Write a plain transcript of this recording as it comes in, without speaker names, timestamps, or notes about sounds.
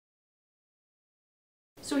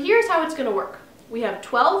So here's how it's gonna work. We have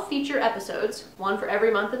 12 feature episodes, one for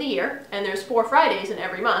every month of the year, and there's 4 Fridays in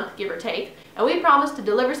every month, give or take, and we promise to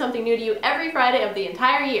deliver something new to you every Friday of the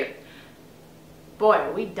entire year. Boy,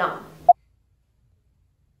 are we dumb.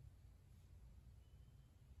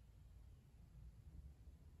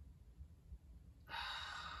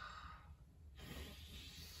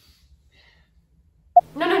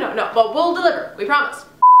 No, but we'll deliver, we promise.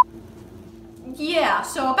 Yeah,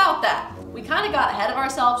 so about that. We kind of got ahead of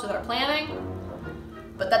ourselves with our planning,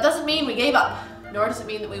 but that doesn't mean we gave up, nor does it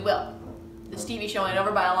mean that we will. This TV show ain't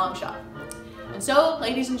over by a long shot. And so,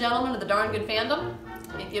 ladies and gentlemen of the Darn Good fandom,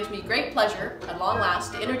 it gives me great pleasure, at long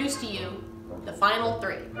last, to introduce to you the final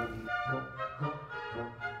 3.